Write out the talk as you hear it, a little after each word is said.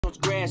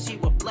towards grass, he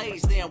would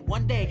blaze. Then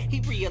one day he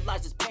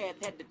realized his path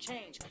had to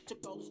change.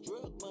 Took all his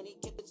drug money,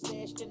 kept it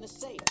stashed in the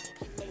safe.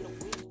 He made a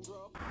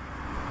withdrawal.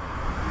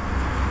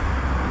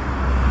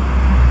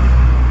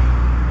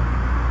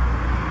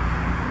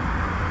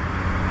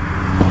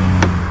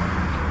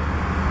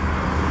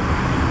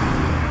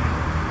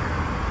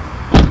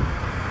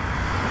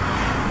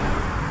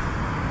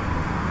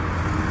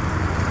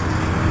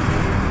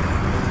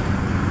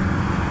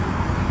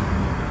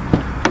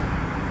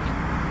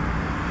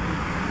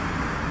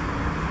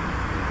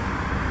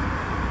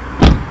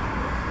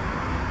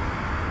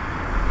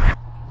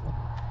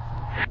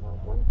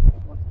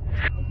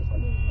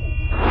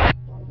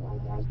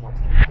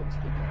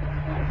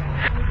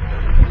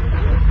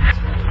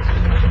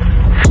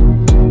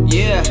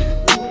 Yeah,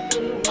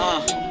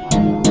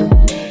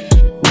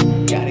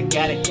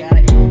 got it. Yeah,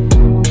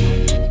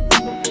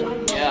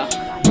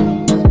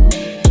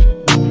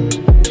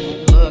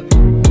 look,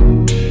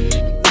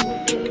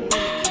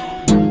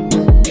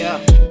 yeah,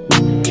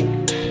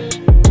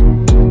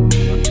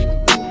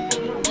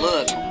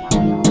 look.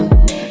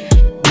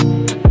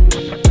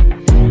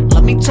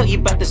 Let me tell you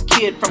about this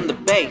kid from the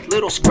Bay.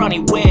 Little scrawny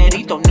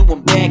guerito, knew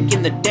him back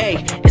in the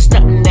day. It's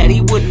nothing that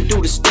he wouldn't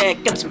do to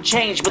stack up some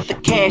change with the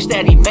cash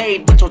that he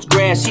made. Went towards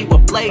grass, he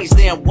would blaze.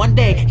 Then one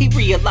day he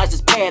realized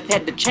his path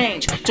had to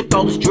change. Took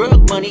all his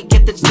drug money,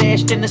 kept it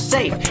stashed in the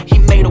safe. He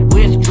made a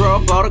withdrawal,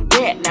 bought a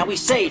gat, now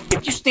he's safe.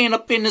 If you stand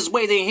up in his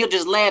way, then he'll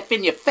just laugh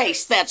in your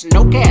face. That's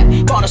no cap.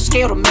 Bought a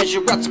scale to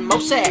measure out some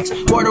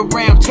Prozac. Word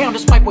around town,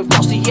 this white boy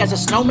frosty has a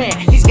snowman.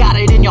 He's got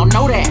it, and y'all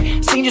know that.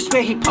 Seen just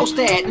where he post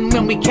at, and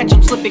when we catch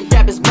him slipping,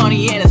 grab his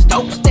money and his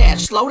dope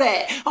stash. Slow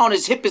that. On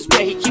his hip is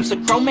where he keeps a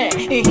chrome at,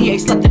 and he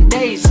ain't slept in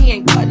days. He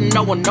ain't cutting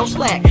no one no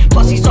slack.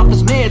 Plus he's off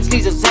his meds,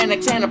 needs a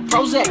Xanax and a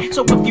Prozac.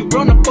 So if you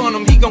run up on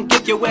him, he gon'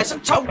 give your ass a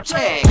toe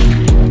tag.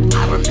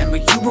 I remember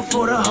you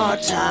before the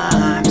hard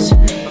times,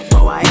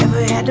 before I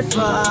ever had to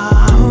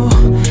fall,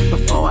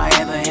 before I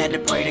ever had to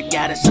pray to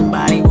God that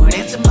somebody would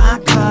answer my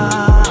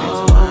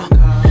call.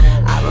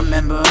 I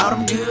remember all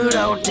them good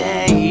old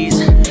days,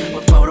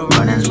 before the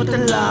run-ins with the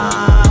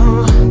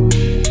law.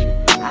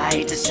 I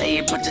hate to say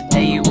it, but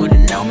today you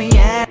wouldn't know me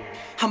yet.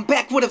 I'm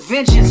back with a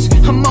vengeance.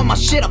 I'm on my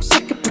shit, I'm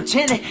sick of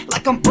pretending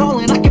like I'm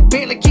ballin'. I can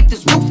barely keep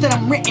this roof that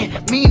I'm renting.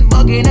 Mean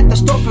mugging at the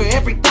store for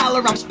every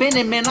dollar I'm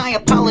spending. Man, I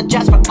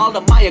apologize for all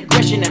of my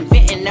aggression and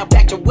venting. Now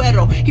back to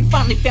Weddle, he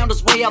finally found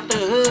his way out the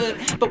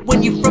hood. But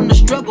when you from the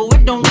struggle,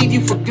 it don't leave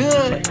you for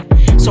good.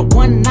 So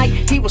one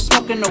night, he was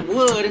smoking the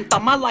wood and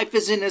thought my life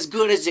isn't as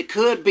good as it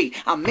could be.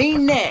 I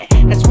mean that.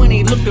 That's when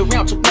he looked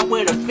around to know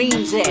where the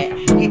fiends at.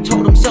 He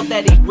told himself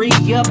that he'd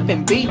re-up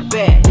and be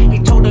back. He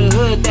told the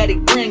hood that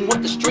he'd bring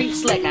what the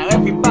streets lack. Now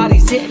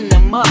everybody's hitting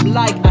him up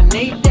like, I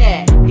need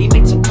that. He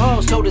made some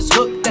calls, told his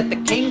hook that the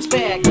king's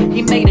back.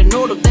 He made an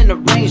order, then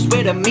arranged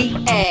where to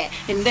meet at.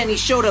 And then he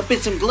showed up in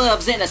some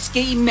gloves and a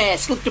ski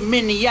mask. Looked him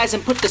in the eyes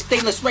and put the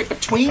stainless right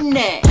between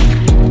that.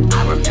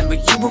 I remember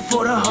you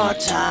before the hard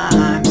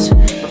times,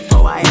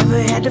 before I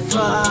ever had to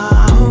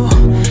fall,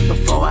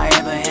 before I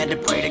ever had to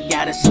pray to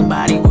God that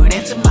somebody would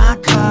answer my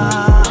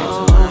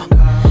call.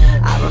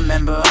 I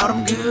remember all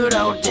them good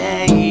old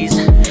days,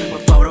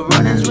 before the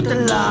run-ins with the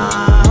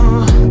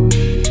law.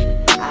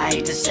 I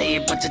hate to say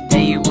it, but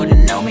today you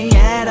wouldn't know me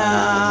at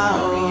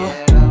all.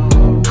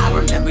 I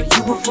remember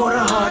you before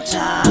the hard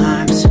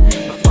times,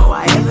 before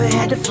I ever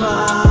had to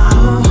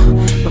fall,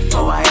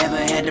 before I ever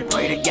had to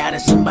pray to God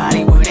that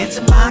somebody would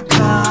answer my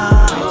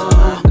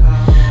call.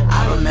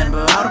 I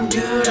remember all them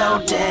good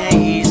old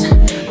days,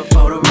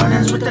 before the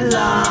run-ins with the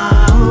law.